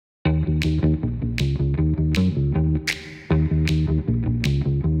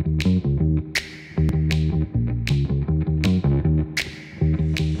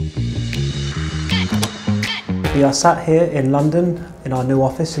We are sat here in London in our new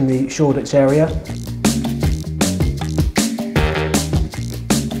office in the Shoreditch area.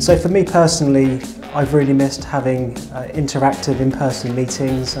 So for me personally, I've really missed having interactive in-person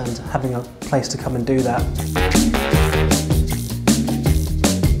meetings and having a place to come and do that.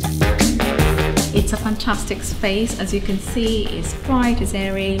 It's a fantastic space. As you can see, it's bright, it's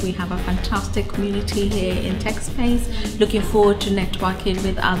airy. We have a fantastic community here in tech space. Looking forward to networking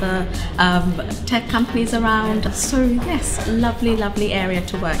with other tech companies around. So yes, lovely area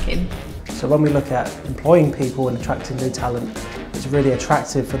to work in. So when we look at employing people and attracting new talent, it's really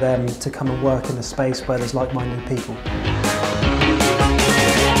attractive for them to come and work in a space where there's like-minded people.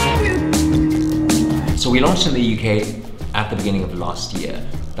 So we launched in the UK at the beginning of last year.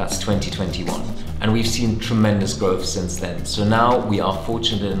 That's 2021. And we've seen tremendous growth since then. So now we are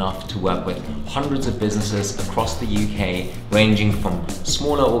fortunate enough to work with hundreds of businesses across the UK, ranging from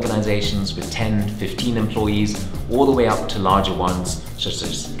smaller organizations with 10, 15 employees, all the way up to larger ones, such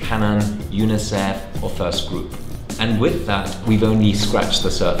as Canon, UNICEF, or First Group. And with that, we've only scratched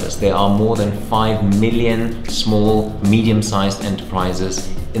the surface. There are more than 5 million small, medium-sized enterprises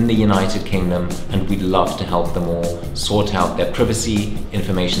in the United Kingdom, and we'd love to help them all sort out their privacy,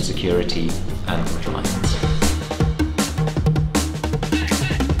 information security, and compliance.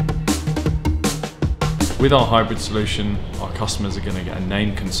 With our hybrid solution, our customers are going to get a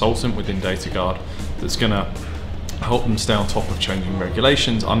named consultant within DataGuard that's going to help them stay on top of changing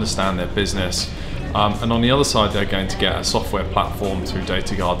regulations, understand their business, and on the other side they're going to get a software platform through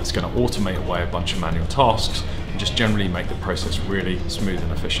DataGuard that's going to automate away a bunch of manual tasks and just generally make the process really smooth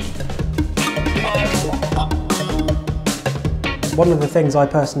and efficient. One of the things I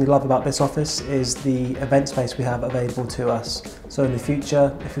personally love about this office is the event space we have available to us. So in the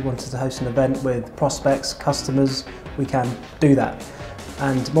future, if we wanted to host an event with prospects, customers, we can do that.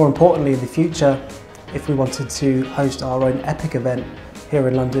 And more importantly, in the future, if we wanted to host our own epic event here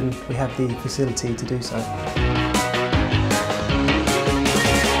in London, we have the facility to do so.